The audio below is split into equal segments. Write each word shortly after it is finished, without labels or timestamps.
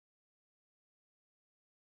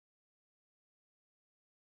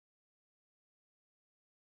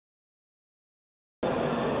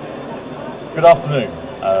Good afternoon.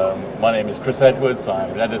 My name is Chris Edwards. I'm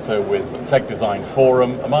an editor with Tech Design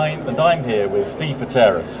Forum, and I'm here with Steve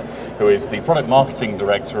Pateras, who is the Product Marketing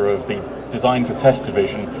Director of the Design for Test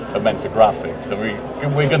division of Mentor Graphics.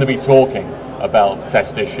 And we're going to be talking about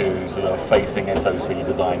test issues that are facing SoC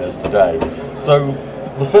designers today. So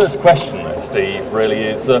the first question there, Steve, really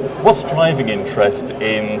is, what's driving interest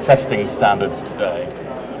in testing standards today?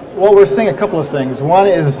 Well, we're seeing a couple of things. One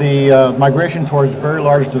is the migration towards very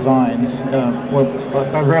large designs.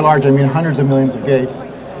 By very large, I mean hundreds of millions of gates.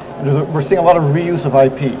 We're seeing a lot of reuse of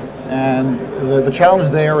IP. And the challenge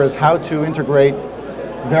there is how to integrate,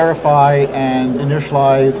 verify, and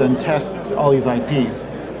initialize and test all these IPs.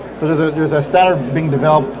 So there's a standard being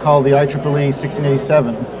developed called the IEEE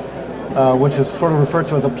 1687, which is sort of referred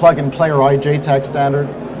to as the plug-and-play or IJTAG standard.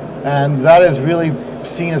 And that is really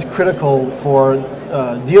seen as critical for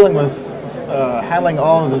dealing with handling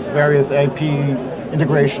all of this various IP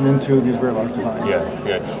integration into these very large designs. Yes,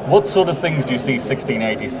 yeah. What sort of things do you see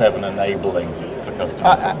 1687 enabling for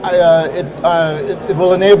customers? It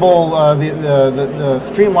will enable the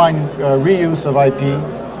streamlined reuse of IP,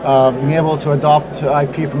 being able to adopt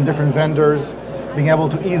IP from different vendors, being able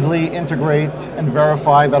to easily integrate and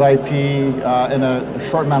verify that IP in a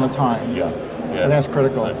short amount of time. Yeah. And that's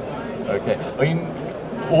critical. Okay. I mean,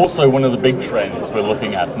 also, one of the big trends we're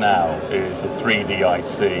looking at now is the 3D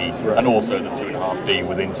IC, right, and also the 2.5D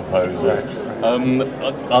with interposers.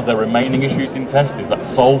 Right. Are there remaining issues in test? Is that a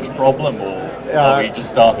solved problem, or are we just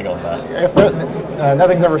starting on that?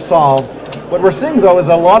 Nothing's ever solved. What we're seeing, though, is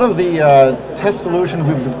a lot of the test solutions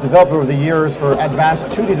we've developed over the years for advanced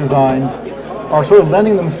 2D designs are sort of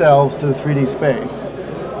lending themselves to the 3D space.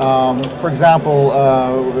 For example,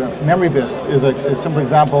 memory BIST is a simple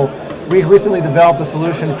example. We've recently developed a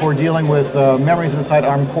solution for dealing with memories inside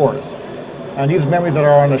ARM cores. And these memories that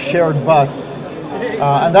are on a shared bus.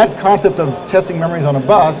 And that concept of testing memories on a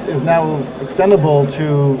bus is now extendable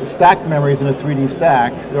to stacked memories in a 3D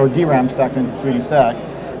stack, or DRAM stacked into a 3D stack.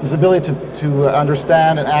 This ability to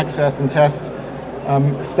understand and access and test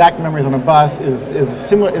stacked memories on a bus is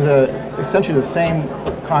essentially the same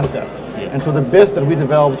concept. Yeah. And so the BIST that we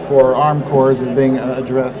developed for ARM cores is being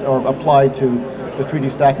addressed or applied to the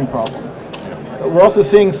 3D stacking problem. Yeah. We're also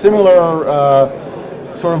seeing similar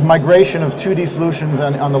sort of migration of 2D solutions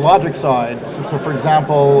on the logic side. So for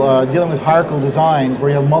example, dealing with hierarchical designs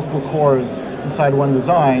where you have multiple cores inside one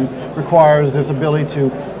design requires this ability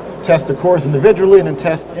to test the cores individually and then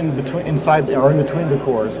test in between the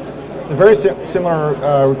cores. It's a very similar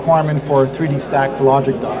requirement for 3D stacked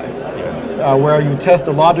logic die. Yes. Where you test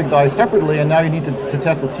the logic die separately, and now you need to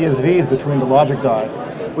test the TSVs between the logic die.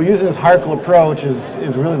 Well, using this hierarchical approach is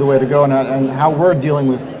really the way to go, and how we're dealing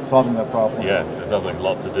with solving that problem. Yeah, it sounds like a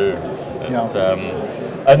lot to do.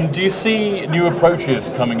 And do you see new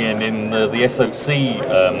approaches coming in the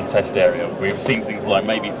SoC test area? We've seen things like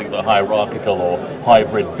hierarchical or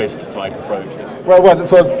hybrid BIST type approaches. Well,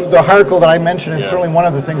 so the hierarchical that I mentioned is certainly one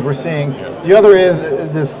of the things we're seeing. Yeah. The other is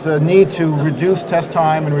this need to reduce test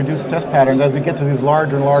time and reduce test patterns as we get to these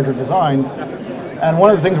larger and larger designs. And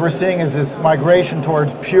one of the things we're seeing is this migration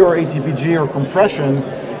towards pure ATPG or compression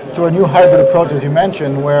to a new hybrid approach, as you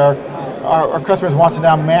mentioned, where our customers want to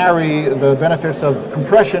now marry the benefits of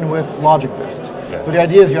compression with logic BIST. Yeah. So the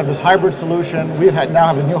idea is you have this hybrid solution. We now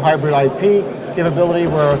have a new hybrid IP capability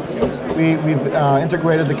where we've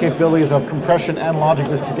integrated the capabilities of compression and logic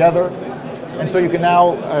BIST together. And so you can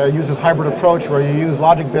now use this hybrid approach where you use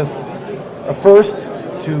logic BIST first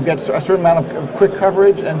to get a certain amount of quick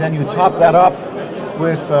coverage, and then you top that up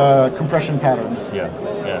with compression patterns. Yeah,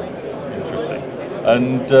 interesting.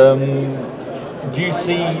 And do you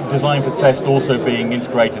see design for test also being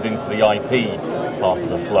integrated into the IP part of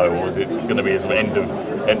the flow, or is it going to be a sort of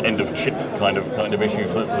end of chip kind of issue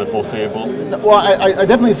for the foreseeable? Well, I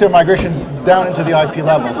definitely see a migration down into the IP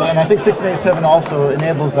level, and I think 1687 also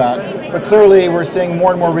enables that. But clearly, we're seeing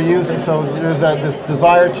more and more reuse, and so there's this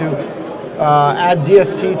desire to add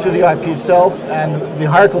DFT to the IP itself, and the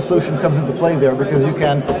hierarchical solution comes into play there because you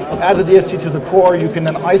can add the DFT to the core, you can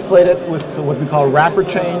then isolate it with what we call wrapper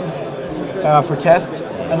chains for test,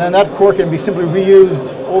 and then that core can be simply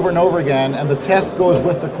reused over and over again, and the test goes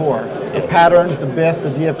with the core. The patterns, the BIST, the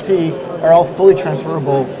DFT are all fully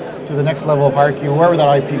transferable to the next level of hierarchy, wherever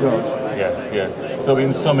that IP goes. Yes, yeah. So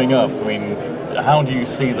in summing up, how do you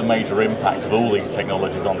see the major impact of all these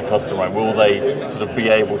technologies on the customer? Will they sort of be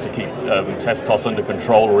able to keep test costs under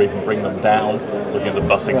control or even bring them down, looking at the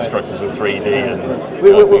busing structures of 3D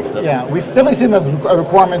and stuff? Yeah, we definitely see that as a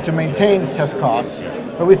requirement to maintain test costs,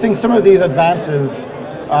 but we think some of these advances,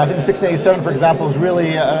 I think 1687, for example, is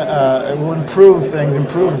really will improve things,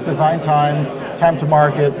 improve design time to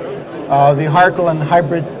market, The hierarchical and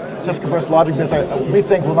hybrid test compressed logic bits, we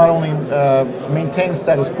think, will not only maintain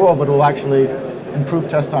status quo, but will actually improve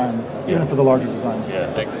test time, even for the larger designs.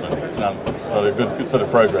 Yeah, excellent. So a good sort of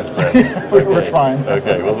progress there. We're trying.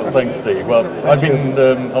 Okay, well, thanks, Steve. Well,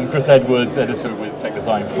 I'm Chris Edwards, editor with Tech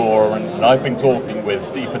Design Forum, and I've been talking with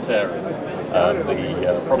Steve Pateras,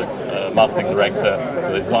 the product marketing director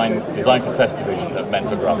for the design for test division at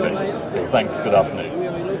Mentor Graphics. Well, thanks. Good afternoon.